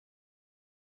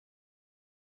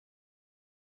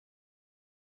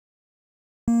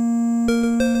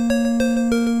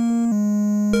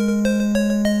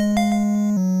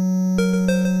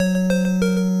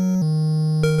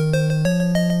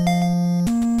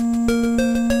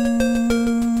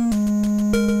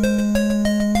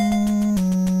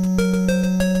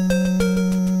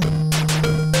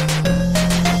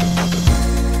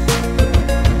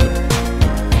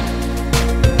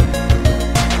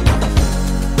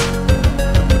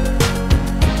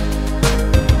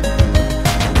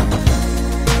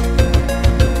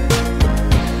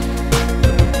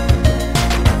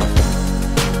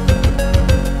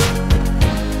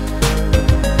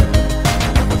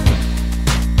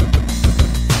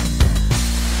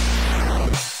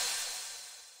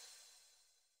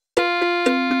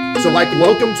So like,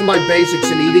 welcome to my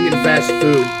basics in eating and fast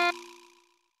food.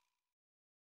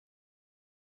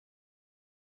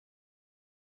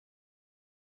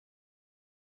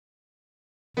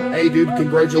 Hey dude,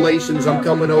 congratulations, I'm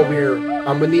coming over here.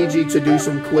 I'm gonna need you to do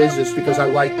some quizzes because I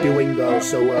like doing those,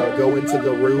 so go into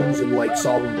the rooms and like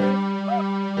solve them.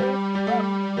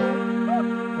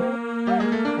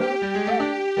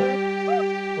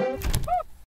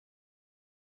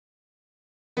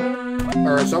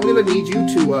 Alright, so I'm gonna need you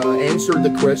to answer the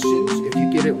questions. If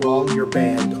you get it wrong, you're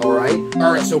banned, alright?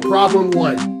 Alright, so problem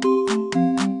 1.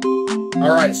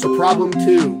 Alright, so problem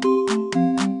 2.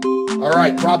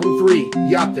 Alright, problem 3.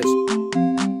 You got this.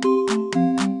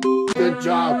 Good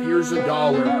job, here's $1.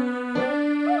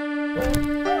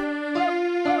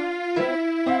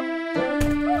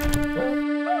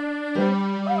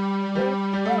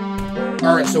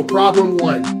 Alright, so problem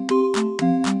 1.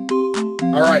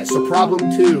 Alright, so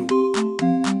problem 2.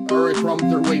 Alright,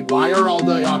 problem 3. Wait, why are all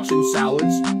the option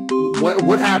salads?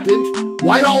 What happened?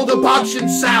 Why all the option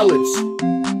salads?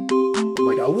 Oh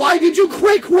my god, why did you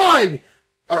quick run?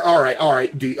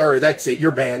 Alright, dude, alright, that's it,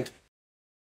 you're banned.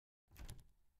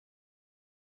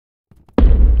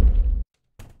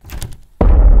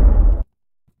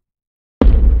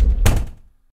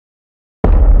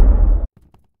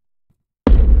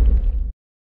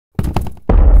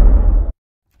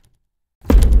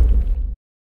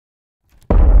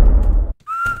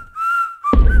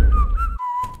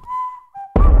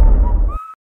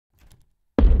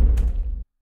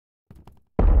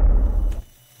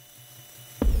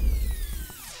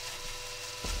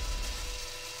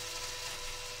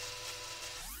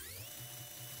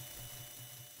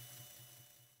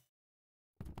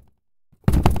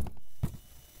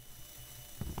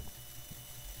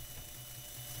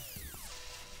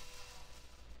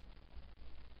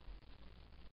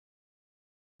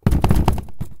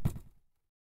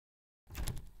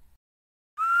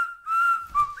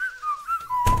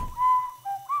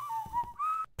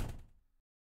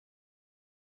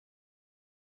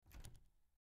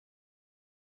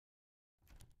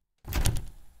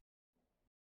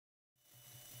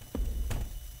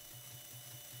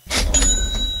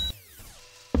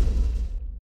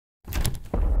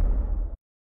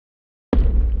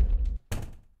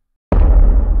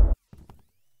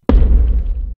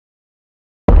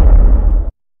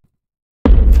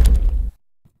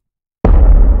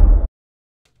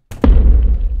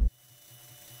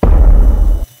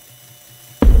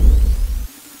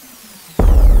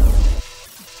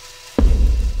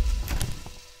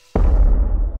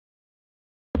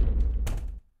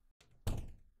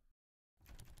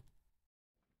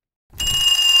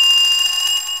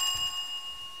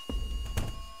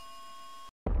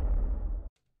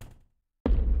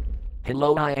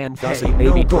 Hello, I am Fussy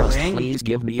Baby Crust. Please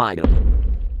give me item.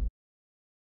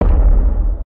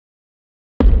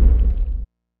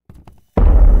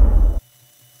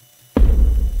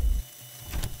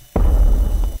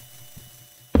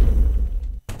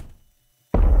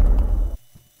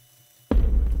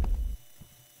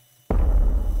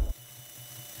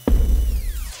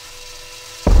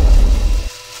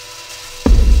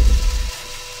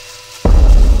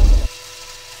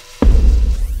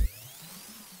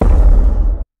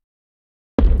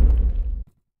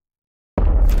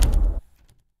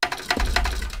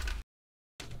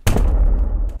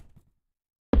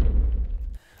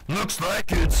 Looks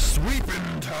like it's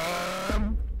sweeping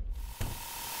time.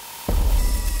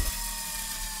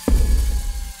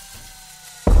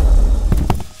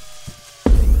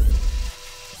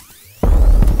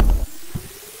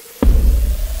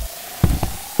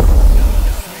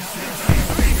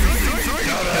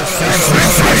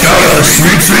 Gotta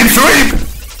sweep, sweep, sweep.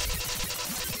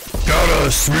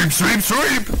 Gotta sweep, sweep,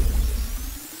 sweep.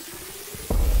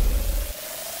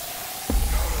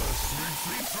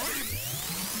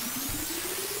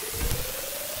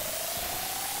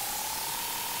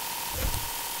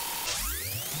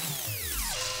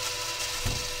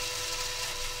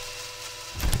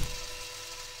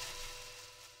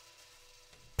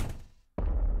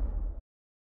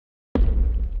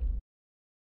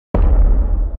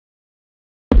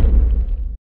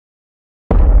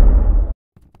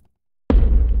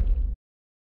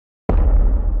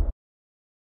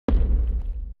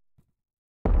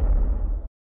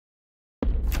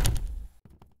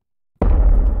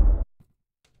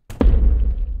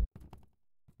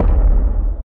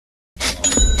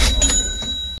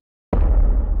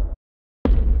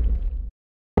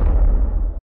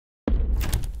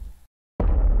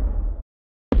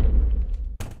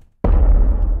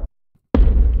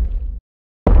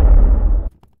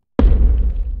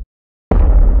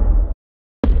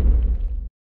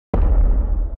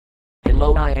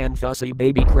 Hello, I am Fussy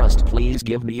Baby Crust. Please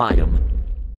give me item.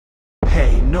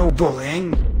 Hey, no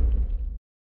bullying.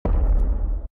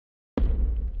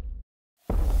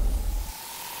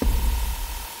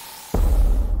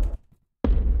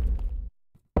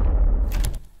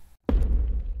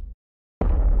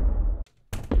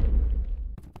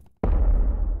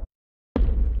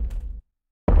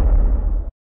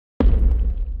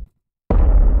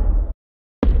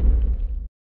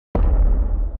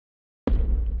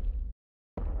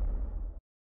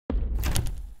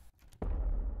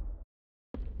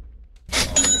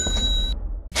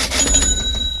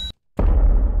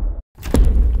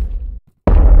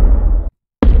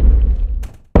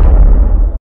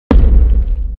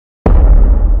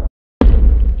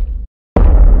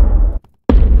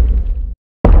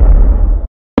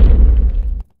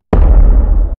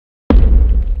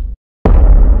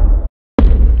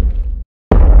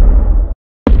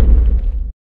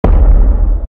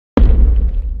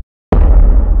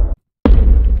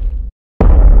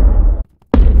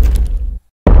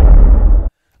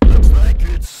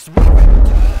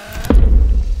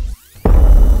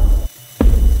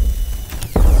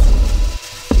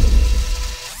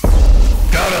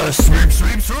 Sweep,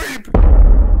 sweep, sweep!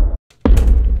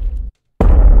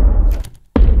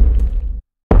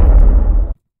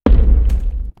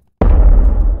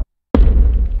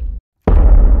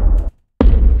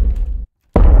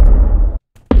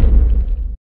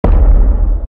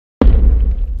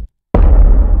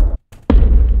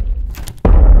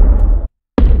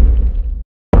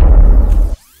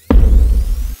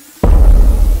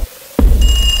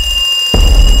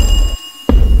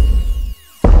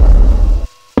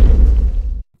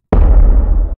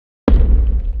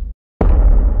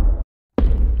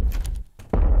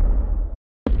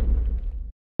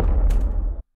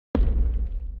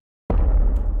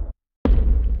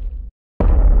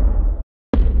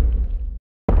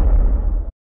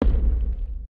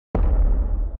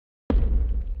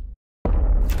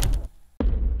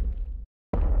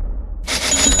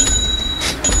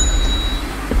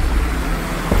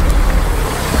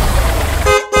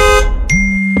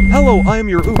 Hello, I am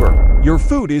your Uber. Your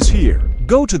food is here.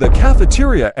 Go to the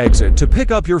cafeteria exit to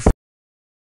pick up your food.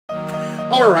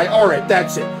 Alright,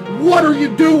 that's it. What are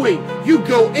you doing? You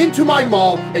go into my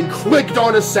mall and clicked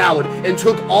on a salad and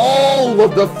took all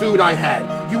of the food I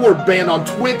had. You are banned on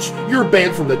Twitch, you're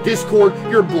banned from the Discord,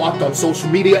 you're blocked on social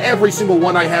media, every single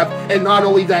one I have, and not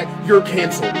only that, you're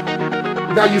canceled.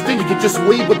 Now you think you can just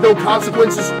leave with no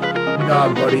consequences?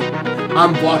 Nah, buddy.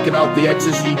 I'm blocking out the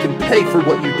X's so you can pay for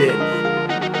what you did.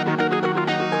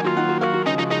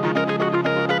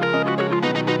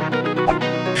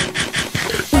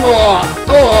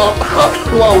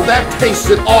 Whoa, that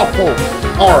tasted awful.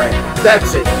 Alright,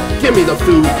 that's it. Give me the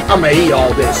food. I'm gonna eat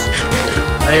all this.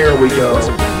 There we go.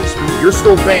 You're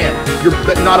still banned. You're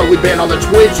not only banned on the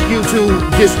Twitch, YouTube,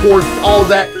 Discord, all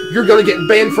that. You're gonna get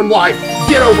banned from life.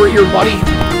 Get over here, buddy.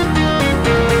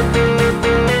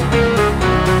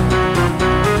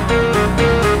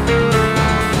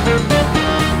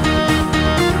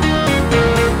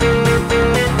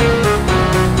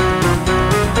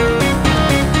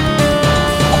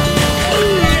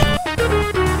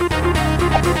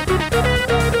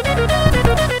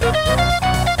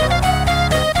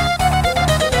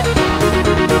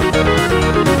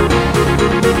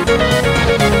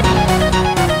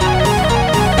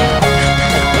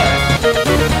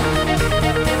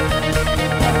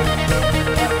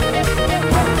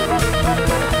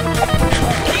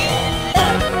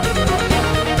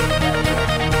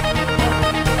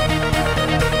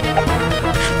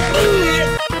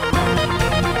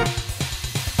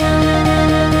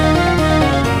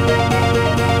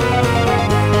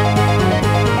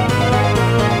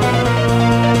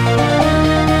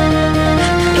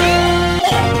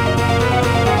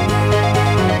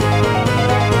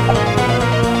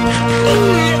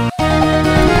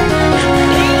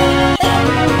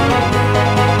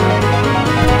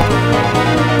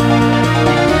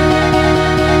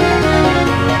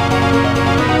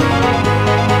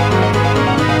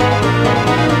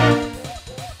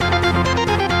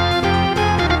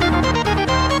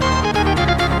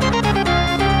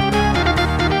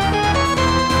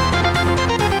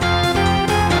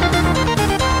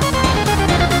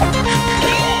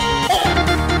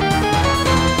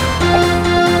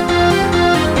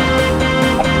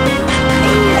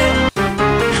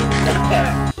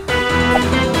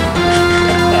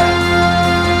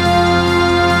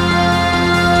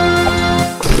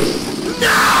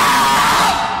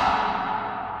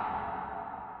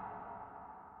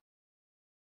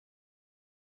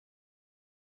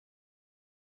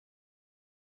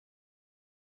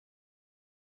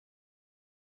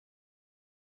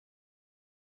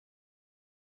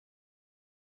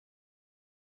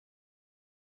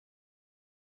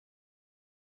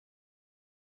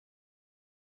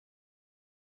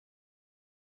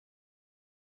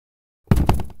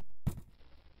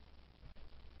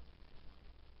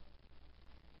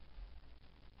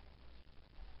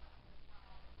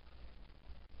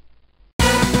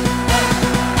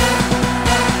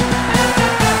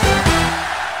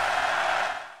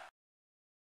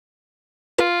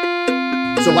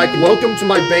 So, like, welcome to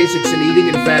my basics in eating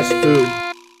and fast food.